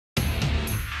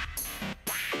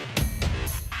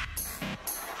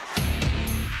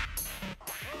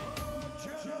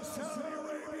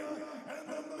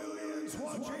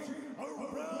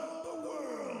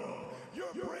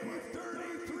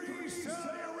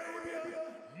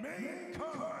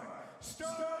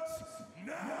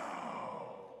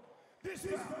This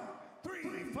bout, 3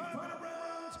 5-minute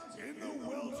rounds in the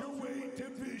welterweight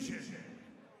division.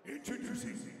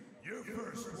 Introducing your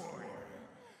first warrior.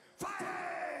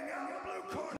 Fighting out of the blue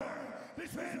corner,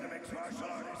 this man's a mixed martial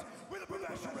artist with a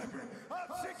professional record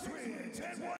of 6 wins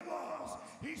and 1 loss.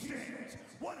 He stands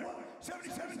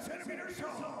 177 centimeters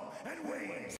tall and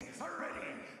weighs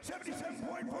already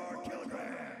 77.4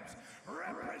 kilograms.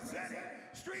 Representing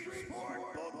Street Sport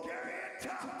Bulgarian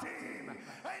Top Team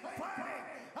and fighting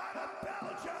out of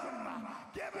Belgium.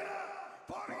 Give it up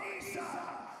for Issa,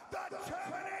 the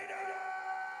Terminator,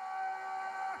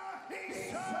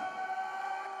 Issa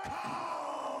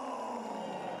Isakov.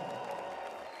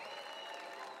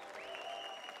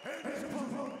 And his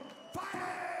opponent,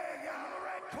 fighting out of the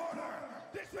red corner,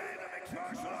 this man is a mixed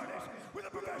martial artist with a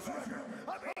professional record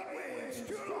of 8 wins,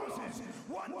 2 losses,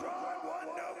 1 draw, and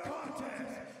 1 no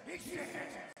contest. He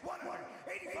stands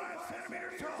 185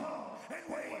 centimeters tall and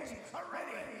weighs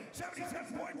already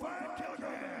 77.5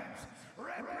 kilograms.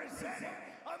 Representing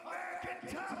American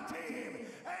Top Team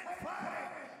and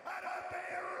fighting out of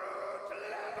Beirut,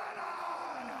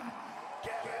 Lebanon.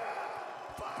 Give it up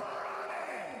for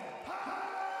Rami.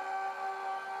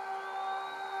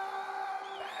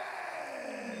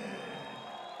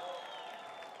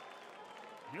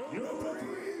 Your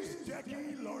referee's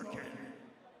Jackie Larkin.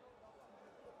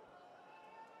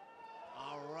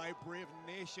 All right, Brave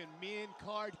Nation, main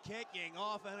card kicking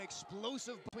off, an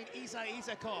explosive between Issa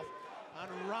Isakov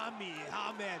and Rami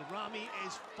Ahmed. Rami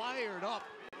is fired up.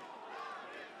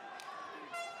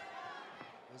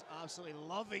 Was absolutely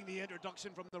loving the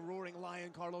introduction from the roaring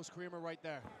lion, Carlos Kramer, right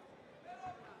there.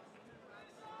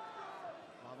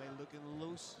 Rami looking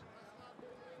loose,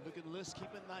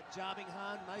 keeping that jabbing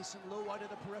hand nice and low out of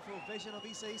the peripheral vision of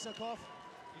Issa Isakov.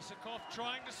 Isakov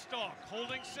trying to stalk,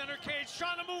 holding center cage,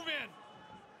 trying to move in.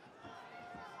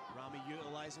 Rami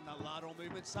utilizing that lateral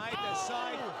movement side to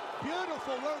side.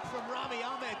 Beautiful work from Rami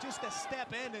Ahmed just to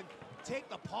step in and take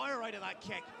the power out of that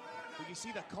kick. But you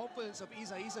see the confidence of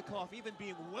Issa Isakov even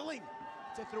being willing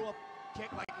to throw a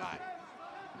kick like that.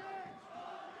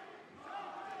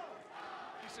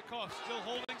 Isakov still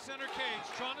holding center cage,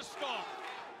 trying to stalk,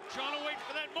 trying to wait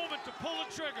for that moment to pull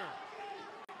the trigger.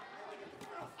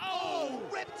 Oh,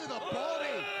 ripped to the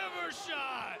body. Liver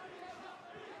shot.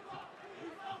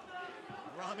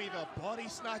 Rami, the body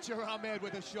snatcher Ahmed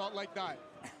with a shot like that.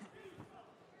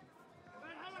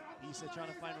 Issa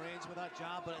trying to find range with that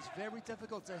jab, but it's very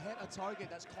difficult to hit a target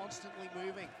that's constantly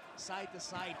moving side to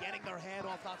side, getting their head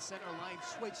off that center line,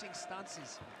 switching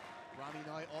stances. Rami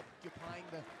now occupying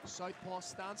the southpaw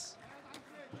stance.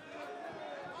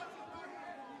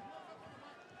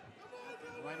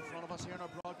 Right in front of us here in our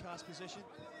broadcast position.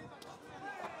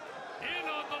 In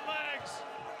on the legs.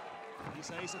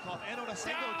 Issa Isakov in on a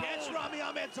single, down. gets Rami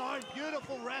Ahmed down.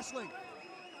 Beautiful wrestling.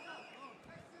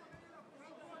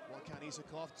 What can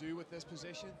Isakov do with this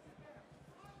position?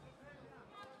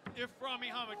 If Rami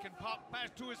Ahmed can pop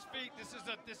back to his feet, this is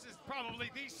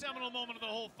probably the seminal moment of the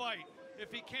whole fight.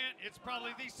 If he can't, it's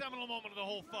probably the seminal moment of the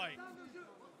whole fight.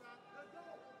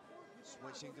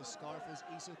 Switching to scarf is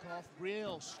Isakov.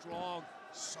 Real strong,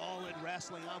 solid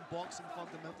wrestling and boxing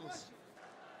fundamentals.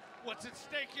 What's at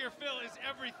stake here, Phil, is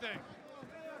everything.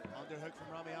 Underhook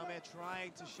from Rami Ahmed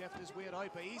trying to shift his weight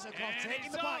out, but Isakov And taking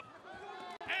he's the back. up.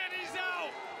 And he's out.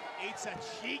 It's a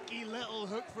cheeky little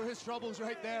hook for his troubles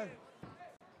right there.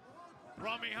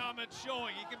 Rami Ahmed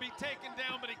showing he can be taken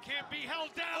down, but he can't be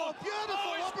held down. Oh,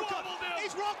 beautiful uppercut.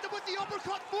 He's He's rocked him with the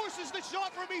uppercut, forces the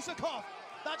shot from Isakov.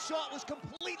 That shot was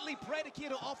completely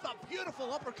predicated off that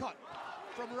beautiful uppercut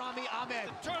from Rami Ahmed.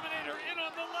 The Terminator in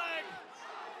on the leg.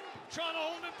 Trying to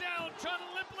hold him down, trying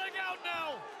to limp leg out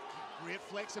now. Great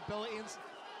flexibility and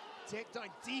takedown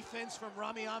defense from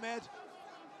Rami Ahmed.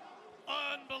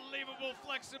 Unbelievable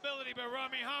flexibility by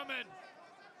Rami Ahmed.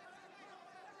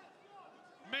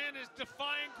 Man is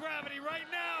defying gravity right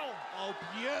now. Oh,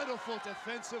 beautiful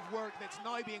defensive work that's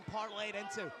now being parlayed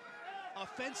into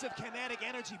offensive kinetic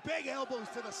energy. Big elbows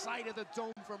to the side of the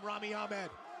dome from Rami Ahmed.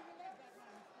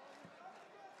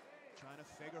 Trying to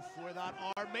figure for that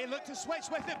arm. May look to switch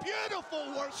with it.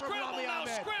 Beautiful work from Rami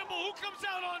Ahmed. Scramble, who comes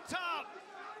out on top?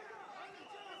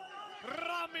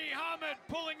 Rami Ahmed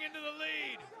pulling into the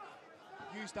lead.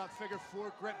 Used that figure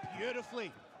 4 grip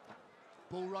beautifully.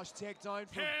 Bull rush takedown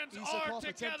from Hands Isakov are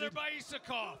together by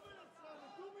Isakov.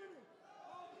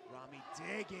 Rami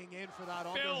digging in for that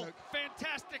Phil, underhook.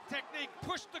 fantastic technique.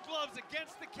 Push the gloves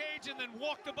against the cage and then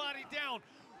walk the body down.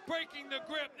 Breaking the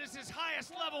grip. This is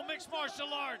highest level mixed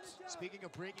martial arts. Speaking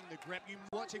of breaking the grip, you're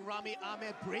watching Rami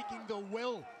Ahmed breaking the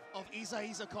will of Issa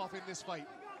Isakov in this fight.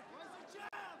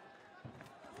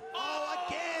 Oh,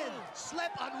 again!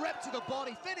 slip and rip to the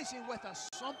body, finishing with a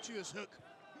sumptuous hook.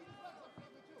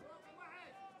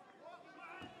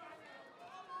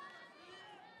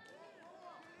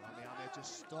 Rami Ahmed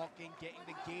just stalking, getting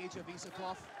the gauge of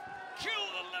Isakov. Kill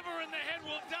the liver and the head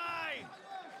will die.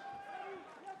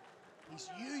 He's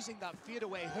using that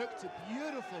fadeaway hook to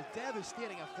beautiful,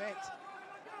 devastating effect.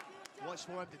 Watch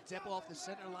for him to dip off the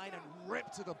center line and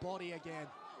rip to the body again.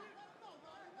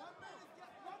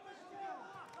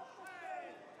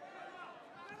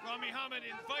 Rami Ahmed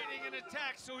inviting an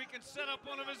attack so he can set up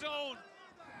one of his own.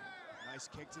 Nice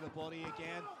kick to the body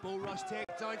again. Bull rush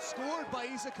takedown scored by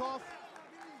Isakov.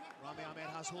 Rami Ahmed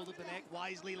has hold of the neck,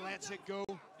 wisely lets it go.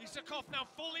 Isakov now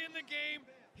fully in the game.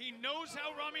 He knows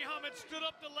how Rami Ahmed stood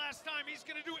up the last time. He's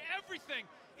going to do everything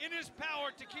in his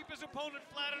power to keep his opponent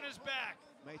flat on his back.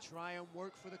 May try and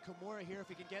work for the Kimura here if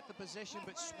he can get the position,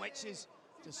 but switches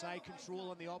to side control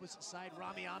on the opposite side.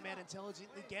 Rami Ahmed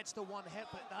intelligently gets the one hit,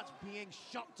 but that's being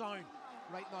shut down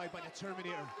right now by the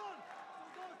Terminator.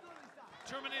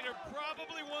 Terminator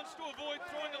probably wants to avoid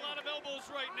throwing a lot of elbows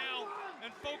right now and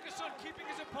focus on keeping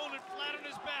his opponent flat on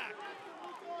his back.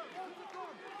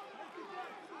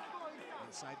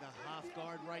 Inside the half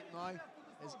guard right now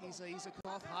is Issa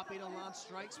Isakov, happy to land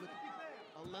strikes with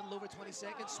a little over 20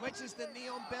 seconds. Switches the knee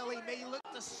on belly, may look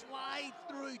to slide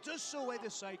through, just so with the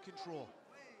side control.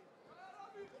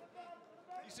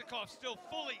 Isakov still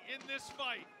fully in this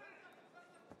fight.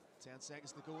 10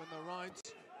 seconds to go in the round.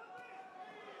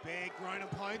 Big ground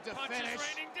and pound to Punches finish.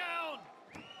 raining down.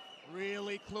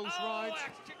 Really close round.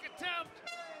 Axe kick attempt.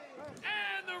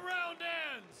 And the round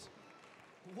ends.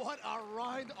 What a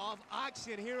round of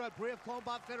action here at Brave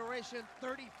Combat Federation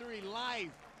 33 live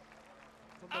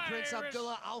from the Prince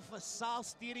Abdullah Al Faisal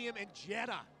Stadium in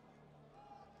Jeddah.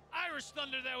 Irish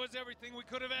Thunder, that was everything we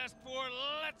could have asked for.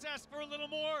 Let's ask for a little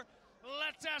more.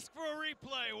 Let's ask for a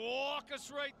replay. Walk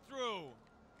us right through.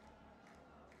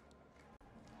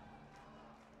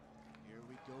 Here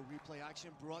we go, replay action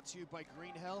brought to you by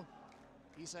Greenhill.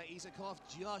 Issa Isakov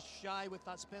just shy with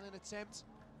that spinning attempt.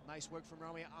 Nice work from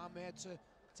Rami Ahmed to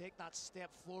take that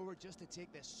step forward, just to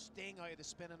take the sting out of the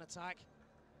spinning attack.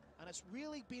 And it's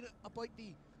really been about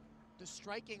the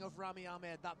striking of Rami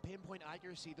Ahmed, that pinpoint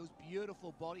accuracy, those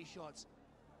beautiful body shots,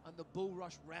 and the bull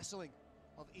rush wrestling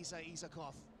of Issa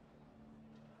Isakov.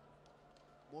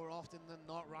 More often than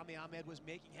not, Rami Ahmed was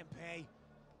making him pay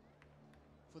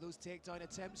for those takedown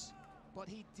attempts, but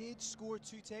he did score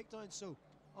 2 takedowns, so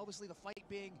obviously the fight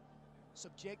being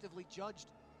subjectively judged,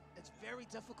 it's very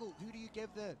difficult. Who do you give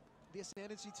the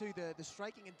ascendancy to, the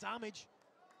striking and damage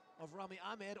of Rami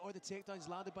Ahmed or the takedowns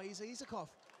landed by Issa Isakov?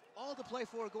 All to play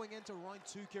for going into round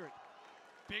 2, Kirik.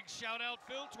 Big shout out,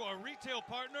 Phil, to our retail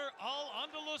partner, Al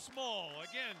Andalus Mall.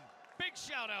 Again, big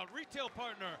shout out, retail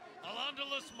partner, Al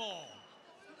Andalus Mall.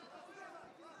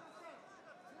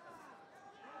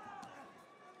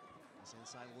 This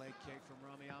inside leg kick from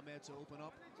Rami Ahmed to open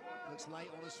up. Looks light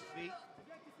on his feet.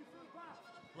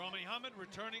 Rami Ahmed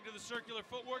returning to the circular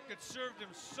footwork that served him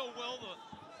so well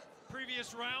the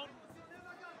previous round.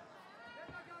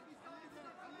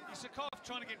 Isakov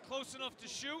trying to get close enough to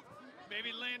shoot,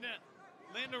 maybe land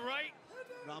a right.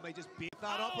 Rami just beat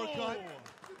that uppercut.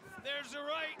 There's a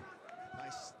right.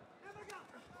 Nice.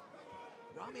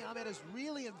 Rami Ahmed is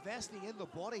really investing in the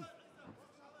body.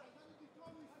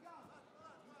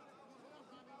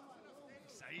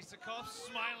 Isakov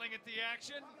smiling at the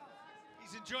action.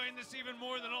 He's enjoying this even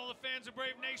more than all the fans of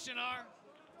Brave Nation are.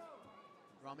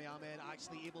 Rami Ahmed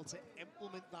actually able to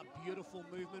implement that beautiful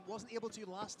movement. Wasn't able to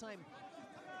last time.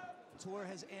 Tore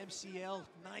his MCL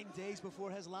 9 days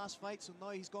before his last fight, so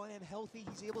now he's gone in healthy.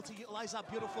 He's able to utilize that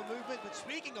beautiful movement. But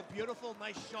speaking of beautiful,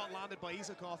 nice shot landed by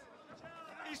Isakov.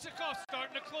 Isakov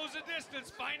starting to close the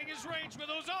distance, finding his range with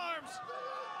those arms.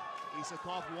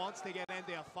 Isakov wants to get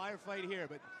into a firefight here,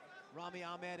 but Rami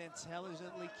Ahmed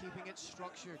intelligently keeping it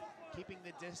structured, keeping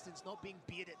the distance, not being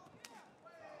beaten.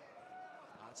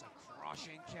 That's a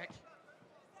crushing kick.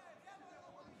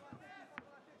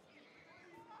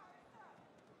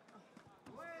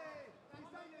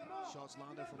 Shots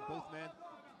landed from both men.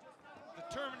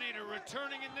 The Terminator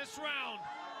returning in this round.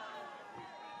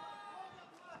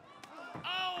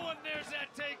 Oh, and there's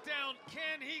that takedown.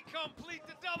 Can he complete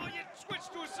the double? Yet switch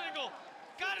to a single.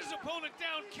 Got his opponent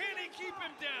down. Can he keep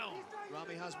him down?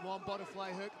 Rami has one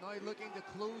butterfly hook, now looking to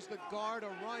close the guard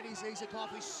around Isakov.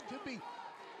 He could be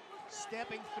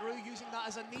stepping through, using that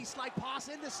as a knee slide pass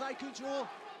into side control.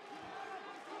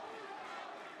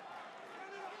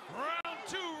 Round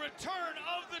 2, return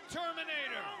of the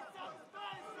Terminator.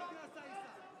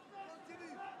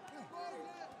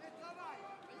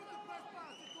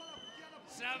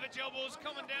 Savage elbows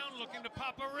coming down, looking to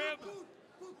pop a rib.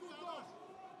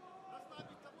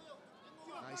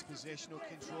 Nice positional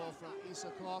control from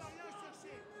Isakov.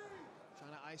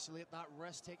 Trying to isolate that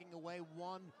wrist, taking away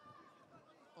one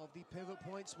of the pivot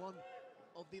points, one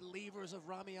of the levers of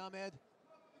Rami Ahmed.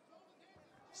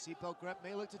 Seatbelt grip,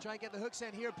 may look to try and get the hooks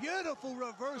in here. Beautiful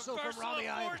reversal from Rami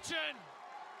Ahmed.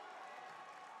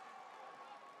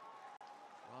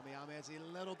 Rami Ahmed's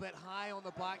a little bit high on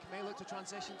the back, may look to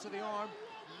transition to the arm.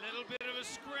 Little bit of a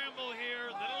scramble here,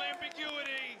 little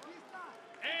ambiguity.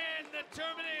 And the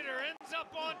Terminator ends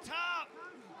up on top.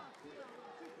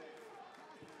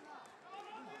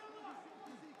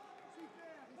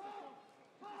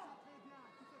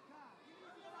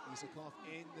 Isakov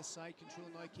in the side control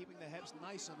now, keeping the hips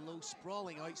nice and low,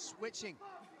 sprawling out, switching.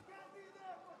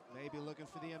 Maybe looking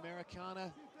for the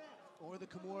Americana or the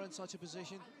Kimura in such a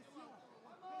position.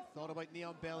 Thought about knee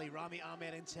on belly. Rami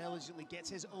Ahmed intelligently gets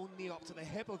his own knee up to the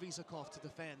hip of Isakov to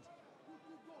defend.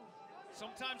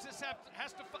 Sometimes this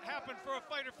has to happen for a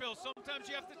fighter, Phil. Sometimes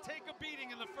you have to take a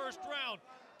beating in the first round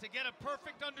to get a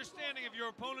perfect understanding of your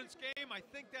opponent's game. I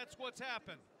think that's what's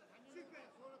happened.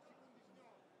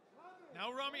 Now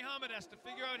Rami Ahmed has to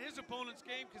figure out his opponent's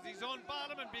game because he's on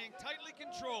bottom and being tightly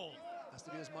controlled. Has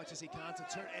to do as much as he can to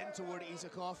turn in toward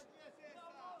Isakov.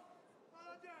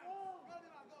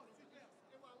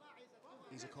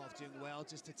 Isakov doing well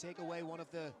just to take away one of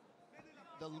the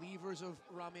levers of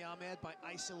Rami Ahmed by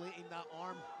isolating that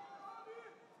arm.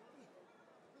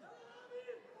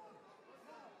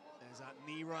 There's that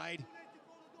knee ride.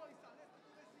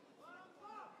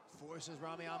 Forces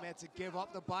Rami Ahmed to give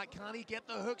up the back. Can he get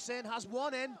the hooks in? Has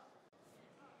one in.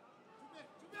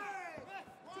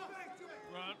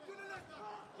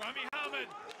 Rami Ahmed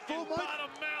Full in mount. bottom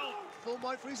mount. Full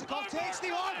mount for Isakov. Takes the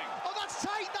arm. Oh, that's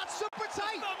tight. That's super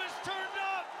tight. The thumb is turned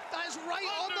up. That is right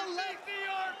on the lip. Underneath the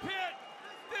armpit.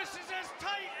 This is as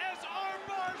tight as arm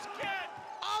bars get.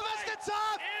 Oh, that's the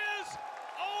top. Is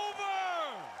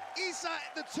over. Issa,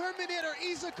 the Terminator,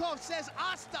 Isakov says,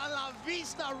 hasta la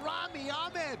vista, Rami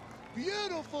Ahmed.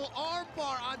 Beautiful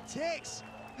armbar and takes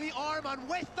the arm, and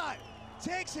with that,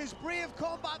 takes his Brave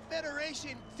Combat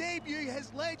Federation debut,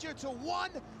 his ledger to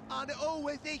 1-0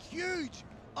 with a huge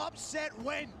upset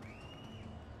win.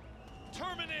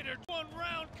 Terminator, one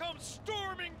round, comes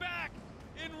storming back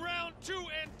in round 2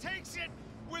 and takes it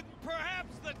with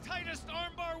perhaps the tightest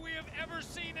armbar we have ever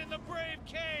seen in the Brave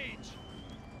cage.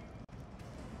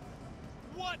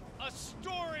 What a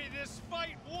story this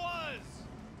fight was!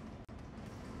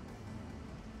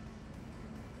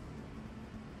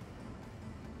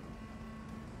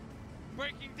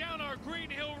 Breaking down our Green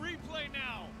Hill replay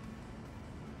now.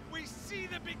 We see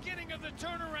the beginning of the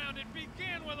turnaround. It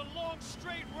began with a long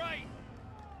straight right.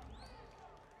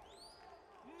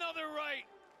 Another right.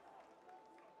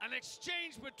 An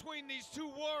exchange between these two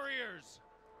warriors.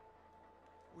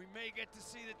 We may get to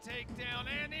see the takedown,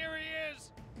 and here he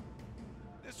is.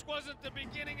 This wasn't the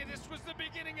beginning, this was the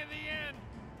beginning of the end.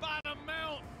 Bottom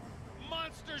mount,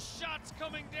 monster shots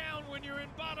coming down. When you're in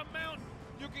bottom mount,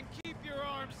 you can keep your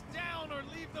arms down or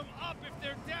leave them up. If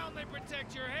they're down, they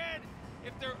protect your head.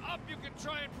 If they're up, you can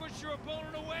try and push your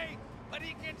opponent away, but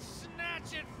he can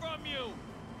snatch it from you.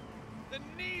 The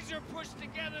knees are pushed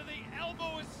together, the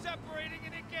elbow is separating,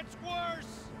 and it gets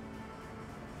worse.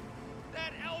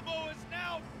 That elbow is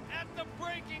now at the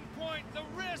breaking point. The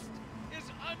wrist is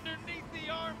underneath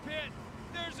the armpit.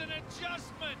 There's an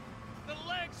adjustment. The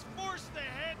legs force the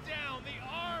head down. The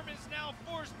arm is now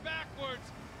forced backwards.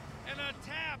 And a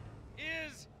tap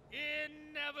is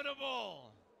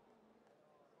inevitable.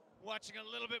 Watching a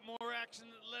little bit more action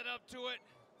that led up to it.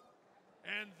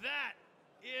 And that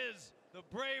is the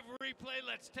Brave replay.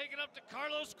 Let's take it up to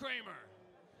Carlos Kramer.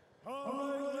 All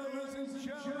right, ladies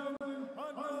and gentlemen,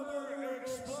 another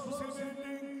explosive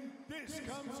ending. This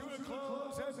comes to a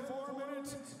close at 4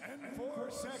 minutes and 4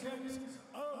 seconds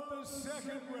of the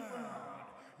second round.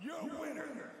 Your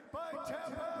winner by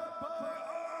tap out by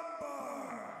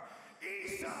armbar,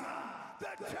 Issa,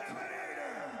 the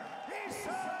Terminator,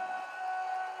 Issa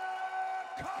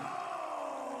Isakov.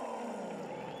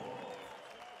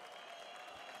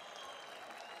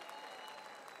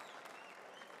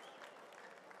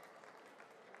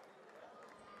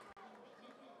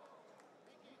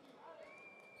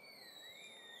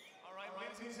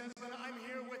 Ladies and gentlemen, I'm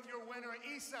here with your winner,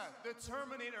 Issa, the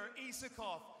Terminator,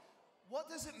 Isakov. What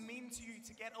does it mean to you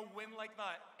to get a win like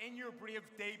that in your Brave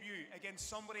debut against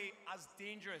somebody as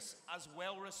dangerous, as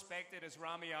well-respected as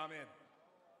Rami Ahmed?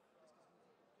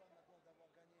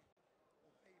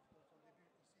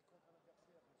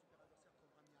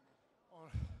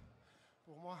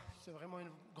 Pour moi, c'est vraiment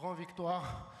une grande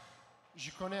victoire.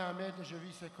 Je connais Ahmed, je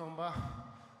vis ses combats.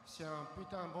 C'est un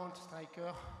putain bon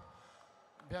striker.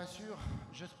 Bien sûr,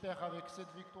 j'espère avec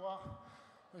cette victoire,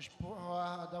 je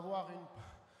pourrai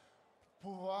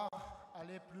pouvoir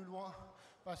aller plus loin.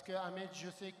 Parce que Ahmed, je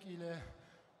sais qu'il a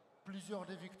plusieurs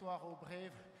des victoires au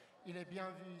Brave. Il est bien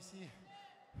vu ici.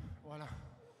 Voilà.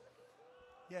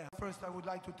 Yeah, first I would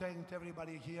like to thank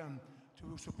everybody here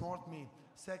to support me.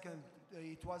 Second,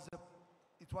 it was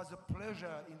a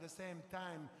pleasure in the same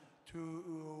time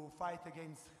to fight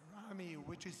against Rami,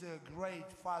 which is a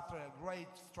great fighter, a great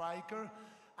striker,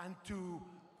 and to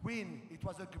win, it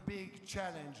was a big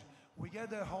challenge. We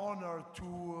get the honor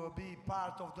to be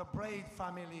part of the Brave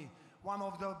family, one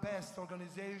of the best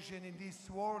organizations in this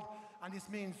world, and this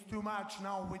means too much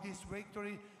now with this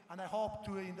victory, and I hope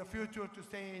to in the future to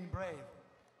stay in Brave.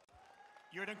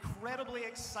 You're an incredibly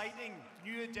exciting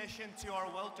new addition to our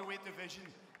welterweight division.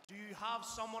 Do you have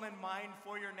someone in mind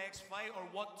for your next fight, or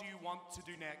what do you want to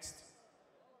do next?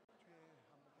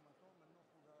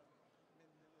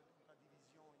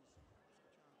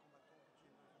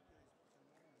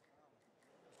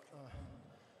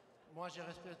 Moi, je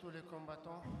respecte tous les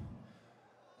combattants.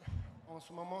 En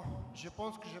ce moment, je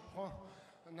pense que je prends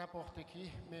n'importe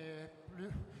qui, mais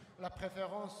la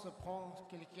préférence prend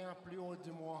quelqu'un plus haut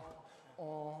de moi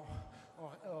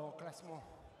au classement.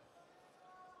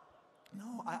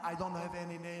 No, I don't have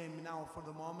any name now for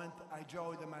the moment. I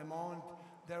joined in my mind.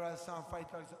 There are some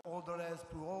fighters older as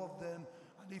to all of them,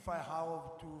 and if I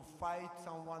have to fight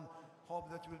someone, hope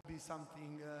that will be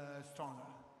something stronger.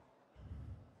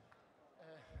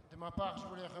 De ma part, je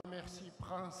voulais remercier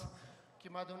Prince qui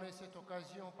m'a donné cette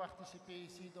occasion de participer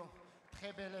ici dans un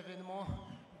très bel événement.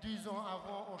 10 ans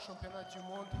avant au championnat du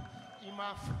monde,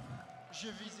 IMAF, je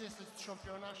visais ce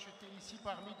championnat, j'étais ici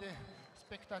parmi des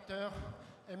spectateurs.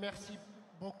 Et merci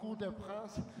beaucoup de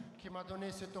Prince qui m'a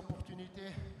donné cette opportunité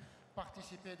de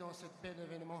participer dans ce bel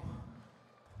événement.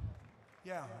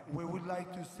 Yeah, we would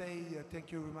like to say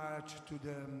thank you very much to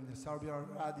the Serbian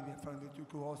Radi family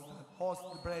to host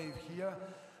the Brave here,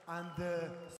 and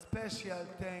special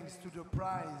thanks to the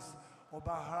prize of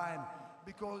Bahrain,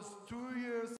 because 2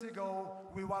 years ago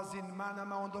we was in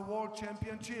Manama on the World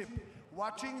Championship.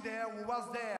 Watching there, we was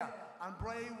there, and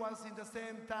Brave was in the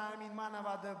same time in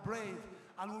Manama, the Brave,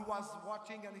 and we was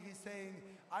watching, and he's saying,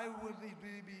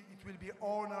 it will be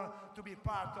honor to be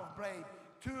part of Brave.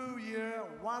 2 years,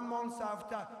 1 month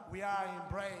after, we are in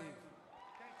Brave.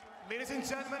 Ladies and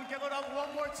gentlemen, give it up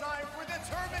one more time for the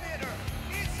Terminator,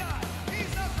 Issa